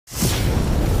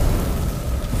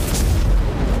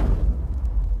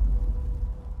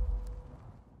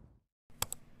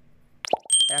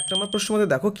নম্বর প্রশ্নের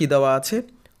মধ্যে দেখো কী দেওয়া আছে,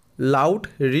 loud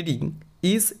reading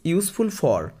is useful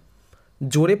for,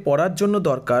 জোরে পড়ার জন্য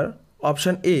দরকার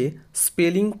অপশান এ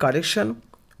স্পেলিং কারেকশন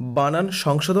বানান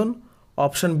সংশোধন,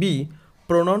 অপশান বি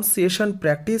প্রোনাউন্সিয়েশন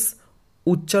প্র্যাকটিস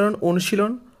উচ্চারণ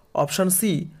অনুশীলন, অপশান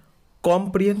সি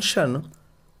কম্প্রিহেনশন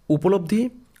উপলব্ধি,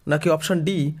 নাকি অপশান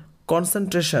ডি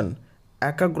কনসেন্ট্রেশন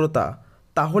একাগ্রতা।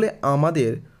 তাহলে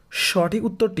আমাদের সঠিক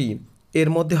উত্তরটি এর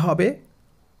মধ্যে হবে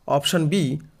অপশান বি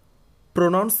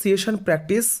প্রোনাউন্সিয়েশন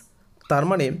প্র্যাকটিস, তার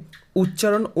মানে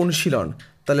উচ্চারণ অনুশীলন।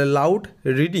 তাহলে loud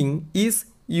reading is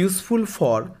useful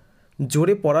for,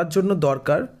 জোরে পড়ার জন্য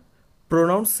দরকার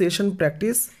প্রোনাউন্সিয়েশন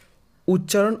প্র্যাকটিস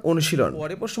উচ্চারণ অনুশীলন।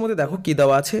 পরের প্রশ্নের মধ্যে দেখো কী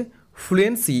দেওয়া আছে,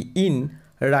 ফ্লুয়েন্সি ইন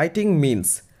রাইটিং মিনস,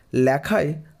 লেখায়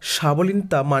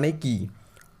সাবলীলতা মানে কি?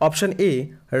 Option A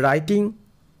writing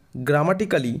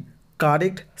grammatically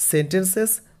correct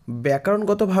sentences,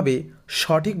 ব্যাকরণগতভাবে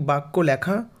সঠিক বাক্য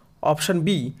লেখা, option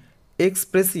B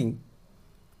expressing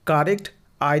correct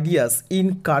ideas in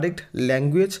correct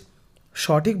language,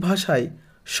 সঠিক ভাষায়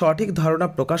সঠিক ধারণা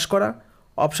প্রকাশ করা,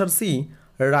 option C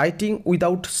writing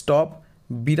without stop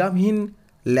বিরামহীন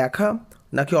লেখা,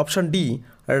 নাকি অপশান ডি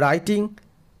রাইটিং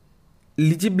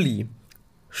লিজিবলি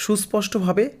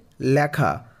সুস্পষ্টভাবে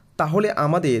লেখা। তাহলে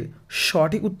আমাদের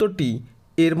সঠিক উত্তরটি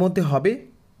এর মধ্যে হবে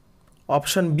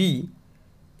option B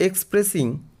expressing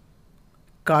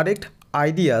correct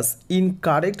ideas in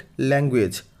correct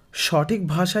language, সঠিক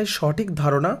ভাষায় সঠিক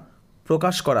ধারণা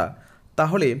প্রকাশ করা।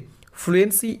 তাহলে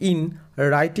ফ্লুয়েন্সি ইন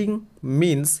রাইটিং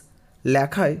মিনস,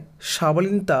 লেখায়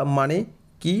সাবলীলতা মানে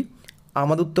কি?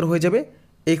 আমাদের উত্তর হয়ে যাবে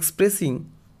expressing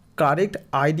correct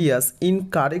ideas in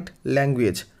correct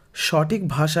language, সঠিক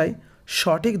ভাষায়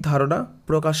সঠিক ধারণা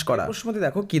প্রকাশ করা। প্রশ্নের মধ্যে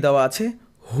দেখো কী দেওয়া আছে,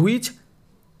 which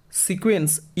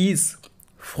sequence is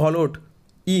followed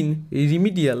in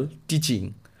remedial teaching,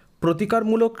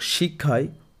 প্রতিকারমূলক শিক্ষায়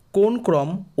কোন ক্রম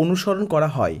অনুসরণ করা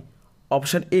হয়?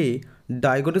 অপশান এ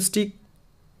ডায়াগনস্টিক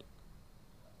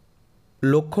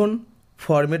লক্ষণ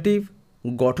ফরমেটিভ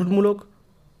গঠনমূলক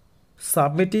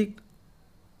সাবমেটিভ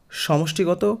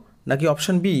সমষ্টিগত, নাকি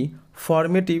অপশান বি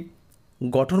ফরমেটিভ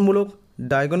গঠনমূলক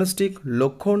ডায়াগনস্টিক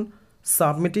লক্ষণ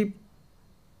সাবমেটিভ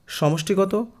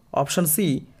সমষ্টিগত, অপশান সি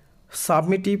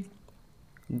সাবমেটিভ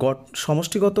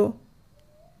সমষ্টিগত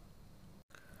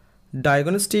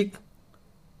ডায়াগনস্টিক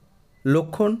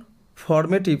লক্ষণ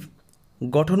ফরমেটিভ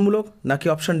গঠনমূলক, নাকি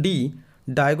অপশান ডি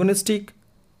ডায়াগনস্টিক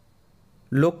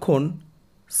লক্ষণ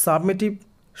সাবমেটিভ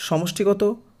সমষ্টিগত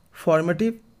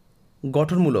ফরমেটিভ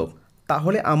গঠনমূলক।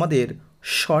 তাহলে আমাদের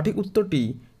সঠিক উত্তরটি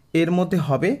এর মধ্যে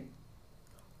হবে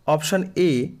অপশান এ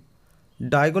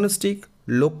ডায়াগনস্টিক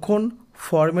লক্ষণ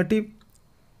ফরমেটিভ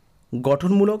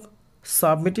গঠনমূলক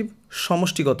সাবমেটিভ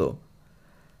সমষ্টিগত।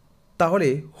 তাহলে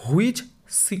which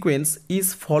sequence is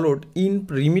followed in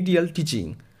remedial teaching,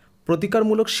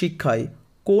 প্রতিকারমূলক শিক্ষায়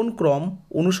কোন ক্রম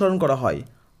অনুসরণ করা হয়?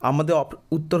 আমাদের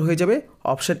উত্তর হয়ে যাবে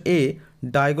অপশান এ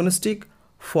ডায়াগনস্টিক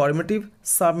ফরমেটিভ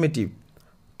সাবমেটিভ,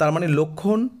 তার মানে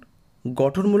লক্ষণ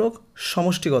গঠনমূলক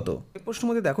সমষ্টিগত। এই প্রশ্নের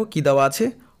মধ্যে দেখো কী দেওয়া আছে,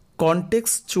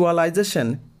 কনটেক্সচুয়ালাইজেশন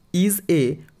is a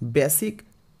basic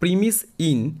premise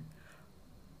in,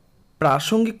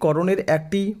 প্রাসঙ্গিককরণের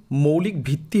একটি মৌলিক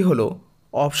ভিত্তি হল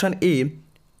অপশান এ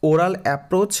ওরাল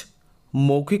অ্যাপ্রোচ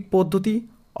মৌখিক পদ্ধতি,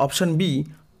 option B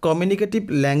communicative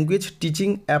language teaching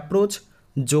approach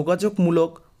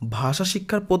যোগাযোগমূলক ভাষা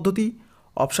শিক্ষার পদ্ধতি,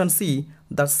 option C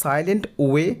the silent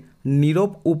way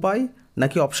নীরব উপায়,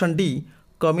 নাকি option D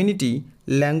community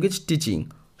language teaching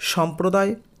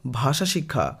সম্প্রদায় ভাষা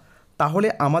শিক্ষা। তাহলে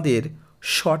আমাদের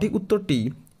সঠিক উত্তরটি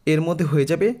এর মধ্যে হয়ে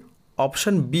যাবে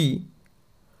option B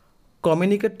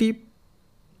communicative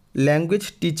language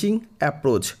teaching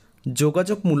approach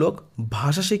যোগাযোগমূলক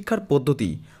ভাষা শিক্ষার পদ্ধতি।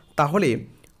 তাহলে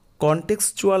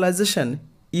কনটেক্সচুয়ালাইজেশন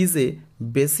is a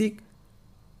basic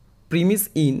premise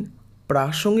in,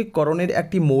 প্রাসঙ্গিককরণের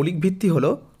একটি মৌলিক ভিত্তি হল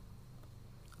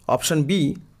option B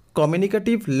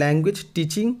communicative language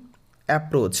teaching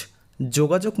approach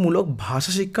যোগাযোগমূলক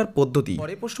ভাষা শিক্ষার পদ্ধতি।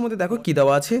 পরের প্রশ্নের মধ্যে দেখো কী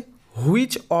দেওয়া আছে,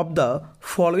 which of the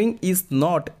following is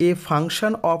not a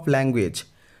function of language,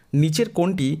 নিচের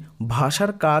কোনটি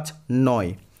ভাষার কাজ নয়?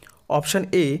 Option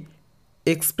A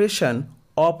expression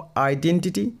of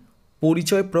identity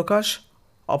পরিচয় প্রকাশ,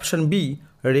 option B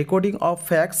recording of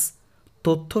facts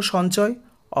তথ্য সঞ্চয়,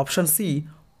 option C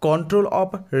control of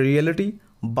reality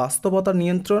বাস্তবতা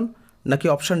নিয়ন্ত্রণ, নাকি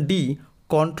option D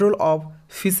control of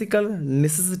physical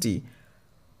necessity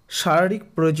শারীরিক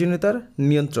প্রয়োজনীয়তার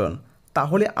নিয়ন্ত্রণ।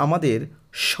 তাহলে আমাদের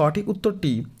সঠিক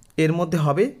উত্তরটি এর মধ্যে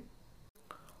হবে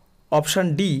option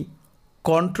D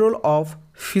control of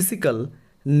physical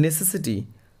necessity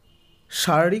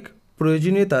শারীরিক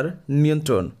প্রয়োজনীয়তার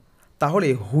নিয়ন্ত্রণ। তাহলে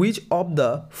which of the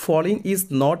following is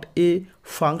not a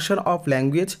function of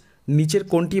language, নিচের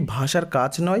কোনটি ভাষার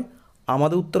কাজ নয়?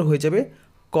 আমাদের উত্তর হয়ে যাবে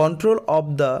control of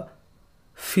the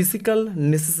physical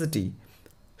necessity,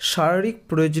 শারীরিক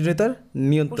প্রয়োজনীয়তার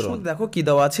নিয়ন্ত্রণ। দেখো কি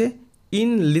দেওয়া আছে, in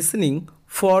listening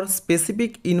for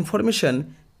specific information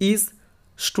is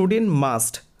student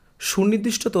must,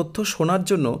 সুনির্দিষ্ট তথ্য শোনার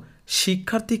জন্য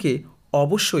শিক্ষার্থীকে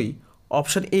অবশ্যই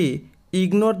option A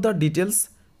ignore the details,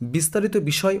 বিস্তারিত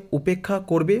বিষয় উপেক্ষা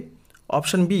করবে।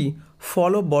 Option B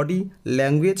follow body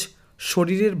language,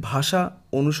 শরীরের ভাষা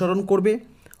অনুসরণ করবে।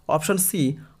 Option C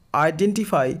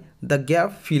identify the gap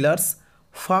fillers,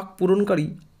 ফাঁক পূরণকারী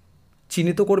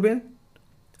চিহ্নিত করবে।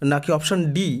 নাকি option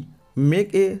D make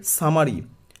a summary,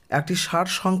 একটি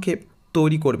সারসংক্ষেপ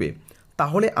তৈরি করবে।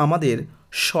 তাহলে আমাদের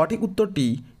সঠিক উত্তরটি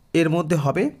এর মধ্যে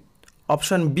হবে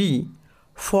option B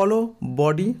follow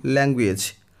body language,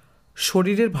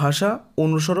 শরীরের ভাষা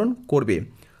অনুসরণ করবে।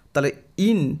 তাহলে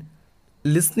in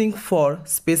listening for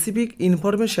specific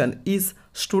information is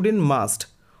student must,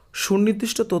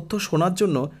 সুনির্দিষ্ট তথ্য শোনার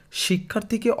জন্য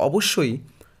শিক্ষার্থীকে অবশ্যই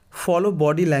ফলো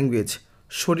বডি ল্যাঙ্গুয়েজ,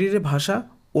 শরীরের ভাষা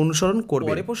অনুসরণ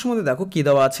করবে। পরের প্রশ্নের মধ্যে দেখো কী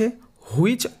দেওয়া আছে,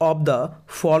 which of the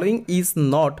following is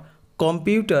not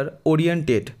computer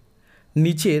oriented,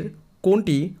 নিচের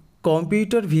কোনটি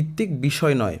কম্পিউটার ভিত্তিক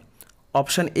বিষয় নয়?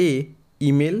 Option A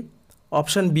email,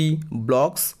 option B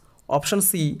blogs, option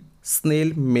C snail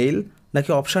mail, নাকি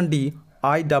অপশান ডি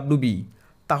IWB।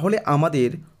 তাহলে আমাদের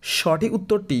সঠিক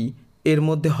উত্তরটি এর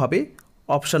মধ্যে হবে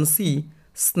অপশান সি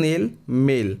স্নেল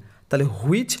মেল। তাহলে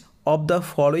which of the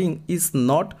following is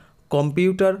not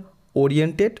computer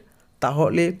oriented,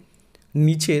 তাহলে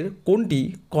নিচের কোনটি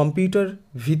কম্পিউটার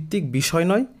ভিত্তিক বিষয়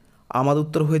নয়? আমাদের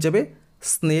উত্তর হয়ে যাবে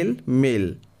স্নেল মেল।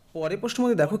 পরের প্রশ্নের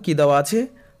মধ্যে দেখো কী দেওয়া আছে,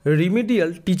 remedial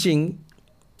teaching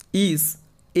is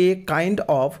a kind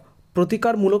of,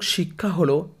 প্রতিকারমূলক শিক্ষা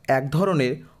হলো এক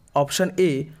ধরনের। অপশান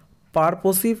এ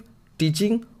পারপোসিভ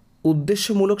টিচিং,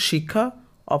 উদ্দেশ্যমূলক শিক্ষা।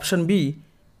 অপশান বি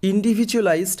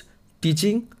ইন্ডিভিজুয়ালাইজড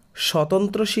টিচিং,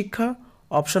 স্বতন্ত্র শিক্ষা।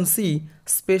 Option C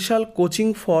special coaching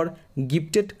for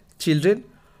gifted children,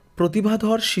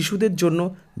 প্রতিভাধর শিশুদের জন্য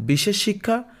বিশেষ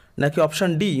শিক্ষা। নাকি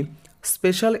option D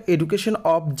special education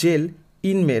of jail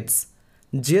inmates,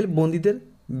 jail বন্দীদের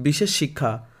বিশেষ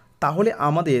শিক্ষা। তাহলে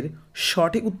আমাদের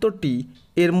সঠিক উত্তরটি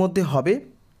এর মধ্যে হবে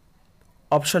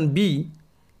অপশান বি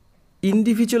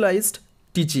ইন্ডিভিজুয়ালাইজড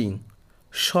টিচিং,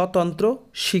 স্বতন্ত্র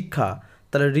শিক্ষা।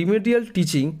 তাহলে remedial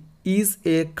teaching is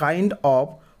a kind of,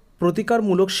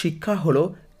 প্রতিকারমূলক শিক্ষা হলো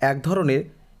এক ধরনের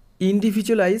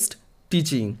ইন্ডিভিজুয়ালাইজড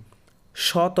টিচিং,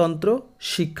 স্বতন্ত্র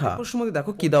শিক্ষা। প্রশ্নের মধ্যে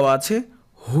দেখো কী দেওয়া আছে,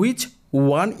 which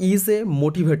one is a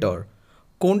motivator,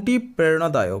 কোনটি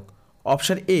প্রেরণাদায়ক?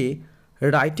 Option A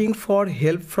writing for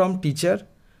help from teacher,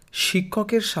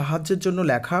 শিক্ষকের সাহায্যের জন্য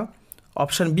লেখা।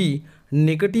 Option B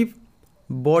negative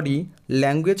body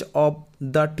language of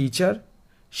the teacher,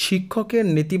 শিক্ষকের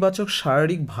নেতিবাচক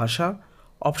শারীরিক ভাষা।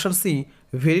 Option C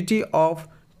verity of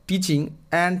teaching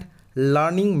and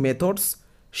learning methods,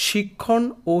 শিক্ষণ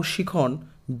ও শিখন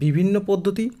বিভিন্ন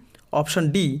পদ্ধতি। Option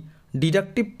D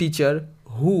deductive teacher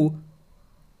who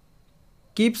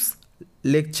keeps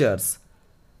lectures,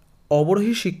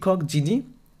 অবরোহী শিক্ষক যিনি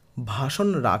ভাষণ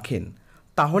রাখেন।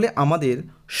 তাহলে আমাদের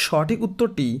সঠিক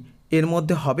উত্তরটি এর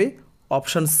মধ্যে হবে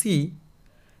option C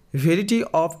verity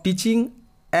of teaching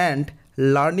and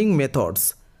learning methods,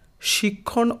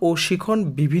 শিক্ষণ ও শিখন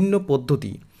বিভিন্ন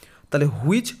পদ্ধতি। তাহলে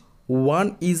which one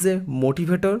is a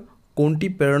motivator, কোনটি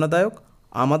প্রেরণাদায়ক?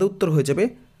 আমাদের উত্তর হয়ে যাবে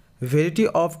verity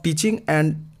of teaching and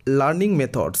learning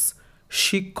methods,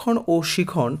 শিক্ষণ ও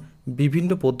শিখন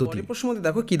বিভিন্ন পদ্ধতি। প্রশ্নের মধ্যে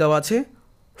দেখো কী দেওয়া আছে,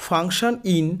 function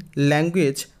in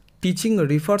language teaching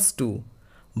refers to,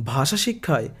 ভাষা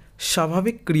শিক্ষায়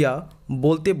স্বাভাবিক ক্রিয়া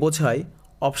বলতে বোঝায়।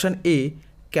 Option A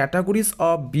categories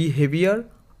of behaviour,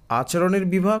 আচরণের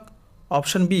বিভাগ।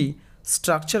 Option B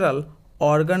structural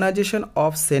organisation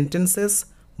of sentences,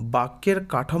 বাক্যের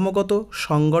কাঠামোগত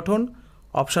সংগঠন।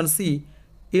 Option C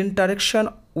interaction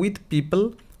with people,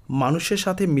 মানুষের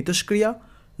সাথে মিথস্ক্রিয়া।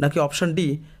 নাকি অপশান ডি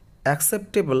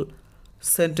অ্যাকসেপ্টেবল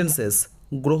সেন্টেন্সেস,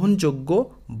 গ্রহণযোগ্য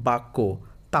বাক্য।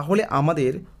 তাহলে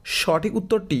আমাদের সঠিক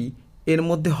উত্তরটি এর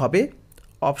মধ্যে হবে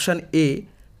option A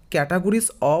categories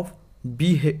of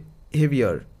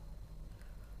behaviour,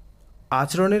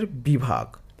 আচরণের বিভাগ।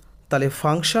 তাহলে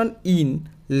function in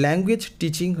language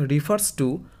teaching refers to,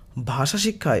 ভাষা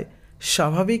শিক্ষায়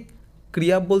স্বাভাবিক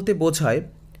ক্রিয়া বলতে বোঝায়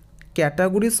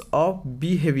ক্যাটাগরিজ অফ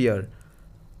বিহেভিয়ার,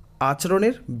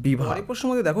 আচরণের বিভাগ। এই প্রশ্নের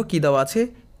মধ্যে দেখো কী দেওয়া আছে,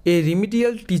 এ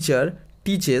রিমিডিয়াল টিচার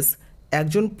টিচেস,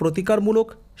 একজন প্রতিকারমূলক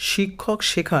শিক্ষক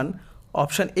শেখান।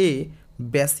 অপশান এ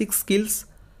বেসিক স্কিলস,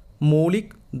 মৌলিক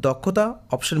দক্ষতা।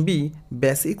 অপশান বি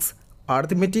বেসিক্স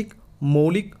আর্থমেটিক,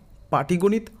 মৌলিক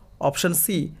পাটিগণিত, option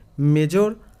C major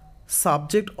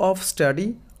subject of study,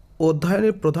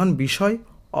 অধ্যয়নের প্রধান বিষয়,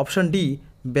 অপশান ডি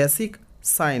বেসিক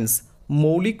সায়েন্স,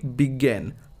 মৌলিক বিজ্ঞান।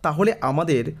 তাহলে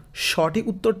আমাদের সঠিক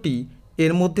উত্তরটি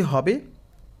এর মধ্যে হবে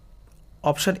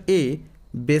অপশান এ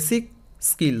বেসিক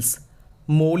স্কিলস,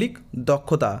 মৌলিক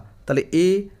দক্ষতা। তাহলে এ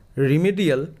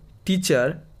রিমেডিয়াল টিচার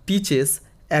টিচেস,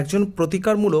 একজন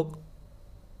প্রতিকারমূলক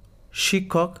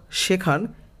শিক্ষক শেখান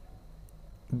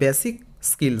বেসিক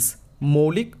স্কিলস,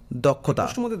 মৌলিক দক্ষতা।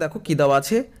 প্রশ্নের মধ্যে দেখো কী দেওয়া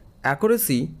আছে,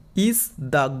 accuracy is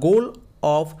the goal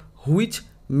of which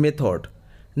method,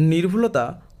 নির্ভুলতা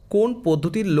কোন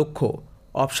পদ্ধতির লক্ষ্য?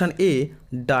 অপশান এ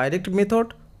ডাইরেক্ট মেথড,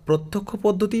 প্রত্যক্ষ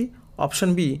পদ্ধতি, অপশান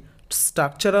বি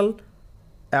স্ট্রাকচারাল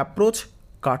অ্যাপ্রোচ,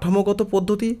 কাঠামোগত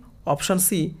পদ্ধতি, option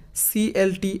C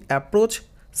CLT approach,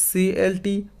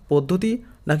 CLT পদ্ধতি,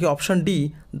 নাকি option D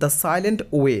the silent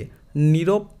way,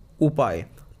 নীরব উপায়।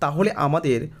 তাহলে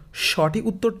আমাদের সঠিক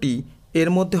উত্তরটি এর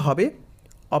মধ্যে হবে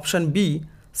অপশান বি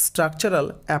স্ট্রাকচারাল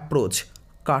অ্যাপ্রোচ,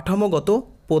 কাঠামোগত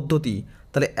পদ্ধতি।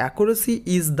 তাহলে accuracy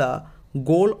is the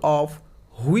goal of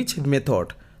which method,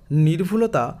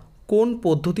 নির্ভুলতা কোন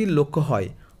পদ্ধতির লক্ষ্য হয়?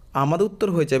 আমাদের উত্তর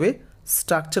হয়ে যাবে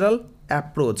স্ট্রাকচারাল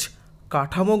অ্যাপ্রোচ,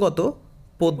 কাঠামোগত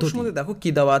পদ্ধতি। মধ্যে দেখো কী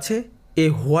দেওয়া আছে, a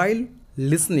while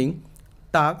listening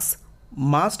task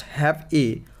must have a,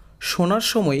 শোনার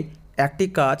সময় একটি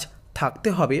কাজ থাকতে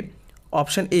হবে।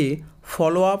 Option a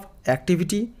follow up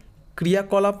activity,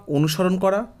 ক্রিয়াকলাপ অনুসরণ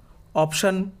করা,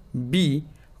 option B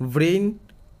brain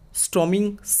storming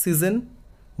season,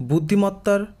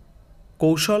 বুদ্ধিমত্তার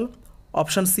কৌশল,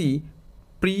 option C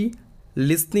pre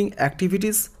listening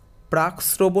activities, প্রাক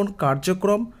শ্রবণ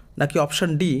কার্যক্রম, নাকি অপশান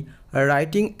ডি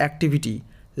রাইটিং অ্যাক্টিভিটি,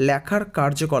 লেখার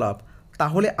কার্যকলাপ।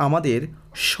 তাহলে আমাদের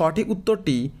সঠিক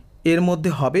উত্তরটি এর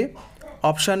মধ্যে হবে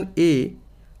option a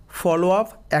follow up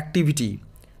activity,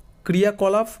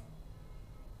 ক্রিয়াকলাপ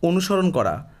অনুসরণ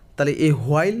করা। তাহলে a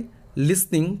while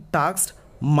listening task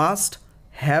must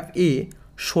have a,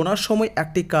 শোনার সময়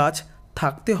একটি কাজ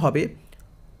থাকতে হবে,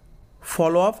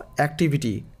 ফলো আপ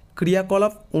অ্যাক্টিভিটি,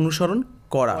 ক্রিয়াকলাপ অনুসরণ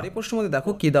করা। এই প্রশ্নের মধ্যে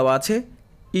দেখো কী দেওয়া আছে,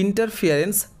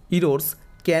 interference errors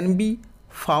can be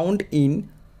found in,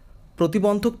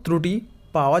 প্রতিবন্ধক ত্রুটি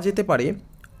পাওয়া যেতে পারে।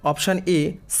 অপশান এ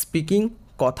স্পিকিং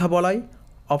কথা বলায়,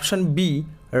 অপশান বি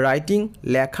রাইটিং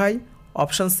লেখায়,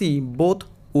 অপশান সি বোথ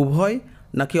উভয়,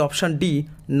 নাকি option D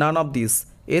none of this,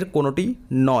 এর কোনোটি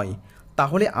নয়।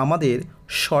 তাহলে আমাদের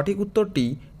সঠিক উত্তরটি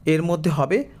এর মধ্যে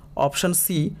হবে অপশান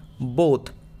সি বোথ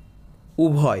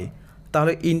উভয়।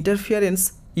 তাহলে interference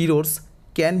errors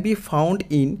can be found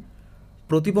in,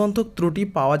 প্রতিবন্ধক ত্রুটি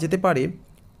পাওয়া যেতে পারে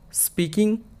স্পিকিং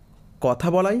কথা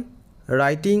বলায়,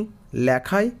 রাইটিং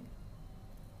লেখায়,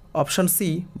 অপশান সি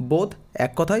বোথ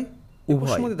এক কথায়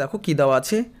উভয়। মধ্যে দেখো কী দেওয়া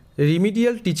আছে,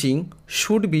 remedial teaching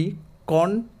should be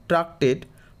contracted,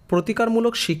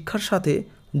 প্রতিকারমূলক শিক্ষার সাথে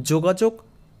যোগাযোগ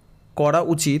করা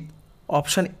উচিত।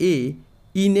 Option A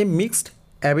in a mixed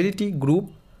ability group,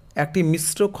 একটি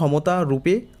মিশ্র ক্ষমতা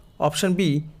রূপে, অপশান বি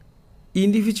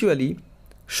ইন্ডিভিজুয়ালি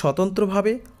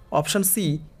স্বতন্ত্রভাবে, option C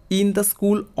in the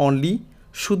school only,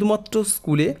 শুধুমাত্র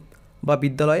স্কুলে বা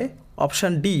বিদ্যালয়ে,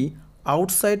 option D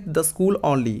outside the school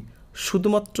only,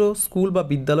 শুধুমাত্র স্কুল বা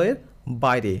বিদ্যালয়ের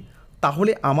বাইরে।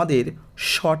 তাহলে আমাদের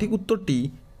সঠিক উত্তরটি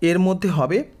এর মধ্যে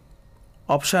হবে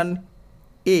option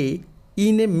A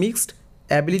in a mixed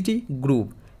ability group,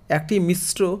 একটি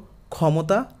মিশ্র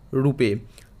ক্ষমতা রূপে।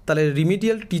 তাহলে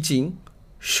remedial teaching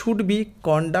should be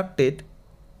conducted,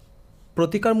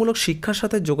 প্রতিকারমূলক শিক্ষার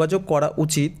সাথে যোগাযোগ করা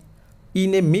উচিত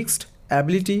in a mixed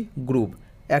ability group,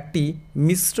 একটি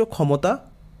মিশ্র ক্ষমতা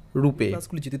রূপে।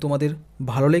 ক্লাসগুলি যদি তোমাদের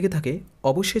ভালো লেগে থাকে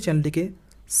অবশ্যই চ্যানেলটিকে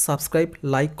সাবস্ক্রাইব,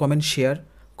 লাইক, কমেন্ট, শেয়ার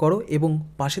করো এবং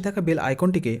পাশে থাকা বেল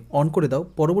আইকনটিকে অন করে দাও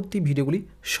পরবর্তী ভিডিওগুলি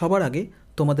সবার আগে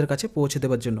তোমাদের কাছে পৌঁছে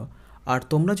দেওয়ার জন্য। আর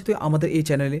তোমরা যদি আমাদের এই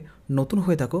চ্যানেলে নতুন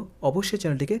হয়ে থাকো অবশ্যই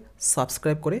চ্যানেলটিকে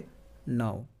সাবস্ক্রাইব করে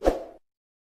নাও।